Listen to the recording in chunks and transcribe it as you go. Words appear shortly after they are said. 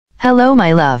Hello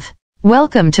my love.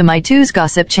 Welcome to my Two's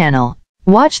Gossip channel.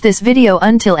 Watch this video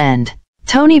until end.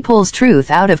 Tony pulls truth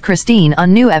out of Christine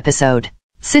on new episode.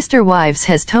 Sister Wives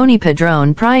has Tony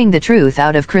Paedon prying the truth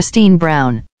out of Christine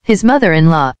Brown, his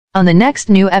mother-in-law, on the next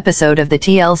new episode of the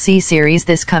TLC series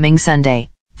this coming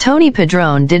Sunday. Tony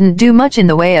Paedon didn't do much in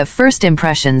the way of first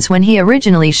impressions when he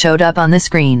originally showed up on the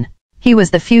screen. He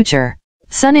was the future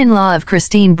son-in-law of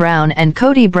Christine Brown and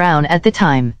Kody Brown at the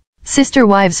time. Sister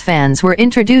Wives fans were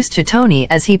introduced to Tony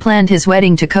as he planned his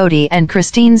wedding to Kody and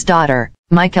Christine's daughter,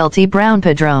 Mykelti Brown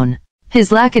Paedon.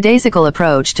 His lackadaisical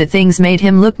approach to things made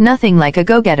him look nothing like a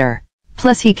go-getter.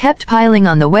 Plus he kept piling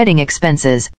on the wedding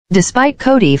expenses, despite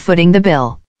Kody footing the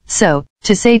bill. So,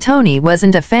 to say Tony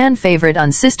wasn't a fan favorite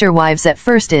on Sister Wives at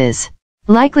first is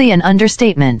likely an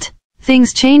understatement.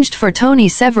 Things changed for Tony.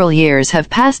 Several years have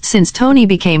passed since Tony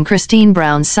became Christine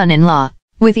Brown's son-in-law.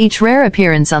 With each rare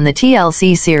appearance on the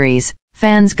TLC series,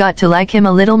 fans got to like him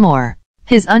a little more.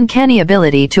 His uncanny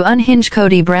ability to unhinge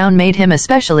Kody Brown made him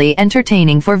especially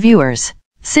entertaining for viewers.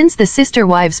 Since the Sister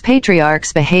Wives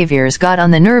patriarch's behaviors got on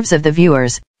the nerves of the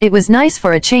viewers, it was nice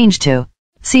for a change to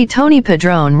see Tony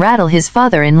Paedon rattle his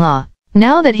father-in-law.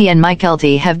 Now that he and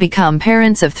Mykelti have become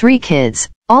parents of 3 kids,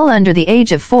 all under the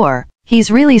age of 4,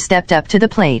 he's really stepped up to the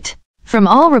plate. From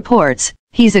all reports,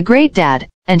 he's a great dad,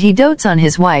 and he dotes on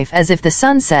his wife as if the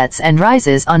sun sets and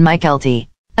rises on Mykelti.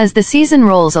 As the season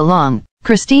rolls along,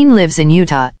 Christine lives in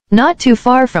Utah, not too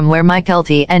far from where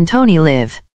Mykelti and Tony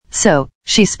live. So,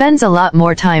 she spends a lot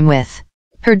more time with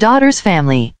her daughter's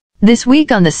family. This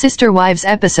week on the Sister Wives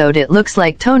episode it looks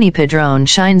like Tony Paedon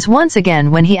shines once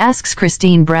again when he asks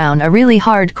Christine Brown a really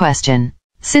hard question.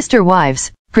 Sister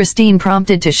Wives, Christine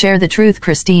prompted to share the truth.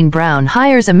 Christine Brown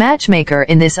hires a matchmaker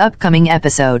in this upcoming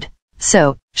episode.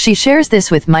 So, she shares this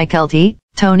with Mykelti,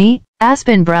 Tony,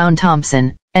 Aspyn Brown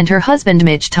Thompson, and her husband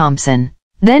Mitch Thompson.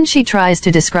 Then she tries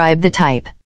to describe the type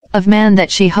of man that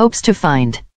she hopes to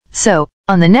find. So,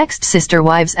 on the next Sister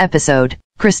Wives episode,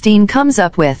 Christine comes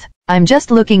up with, "I'm just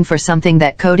looking for something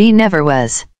that Kody never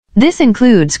was." This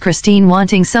includes Christine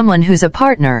wanting someone who's a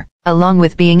partner, along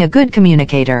with being a good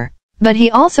communicator. But he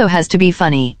also has to be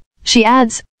funny. She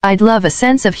adds, "I'd love a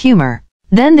sense of humor."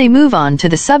 Then they move on to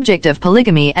the subject of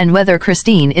polygamy and whether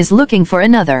Christine is looking for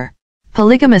another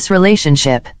polygamous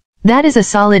relationship. That is a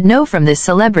solid no from this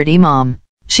celebrity mom.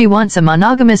 She wants a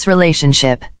monogamous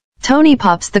relationship. Tony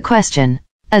pops the question.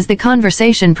 As the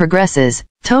conversation progresses,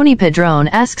 Tony Paedon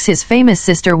asks his famous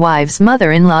Sister Wives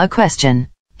mother-in-law a question.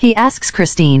 He asks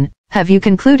Christine, "Have you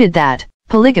concluded that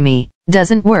polygamy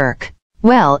doesn't work?"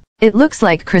 Well, it looks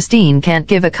like Christine can't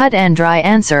give a cut and dry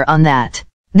answer on that.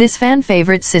 This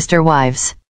fan-favorite Sister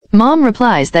Wives mom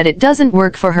replies that it doesn't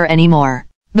work for her anymore.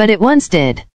 But it once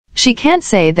did. She can't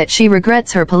say that she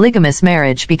regrets her polygamous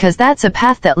marriage because that's a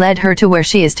path that led her to where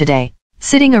she is today.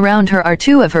 Sitting around her are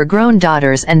 2 of her grown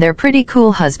daughters and their pretty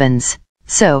cool husbands.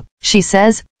 So, she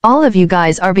says, "All of you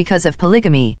guys are because of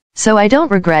polygamy, so I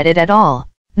don't regret it at all."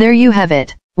 There you have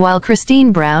it. While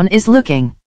Christine Brown is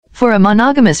looking for a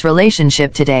monogamous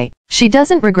relationship today, she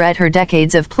doesn't regret her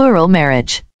decades of plural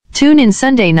marriage. Tune in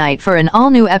Sunday night for an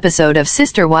all-new episode of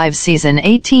Sister Wives Season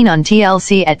 18 on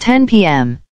TLC at 10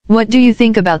 p.m. What do you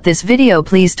think about this video?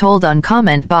 Please told on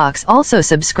comment box. Also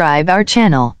subscribe our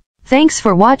channel. Thanks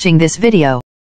for watching this video.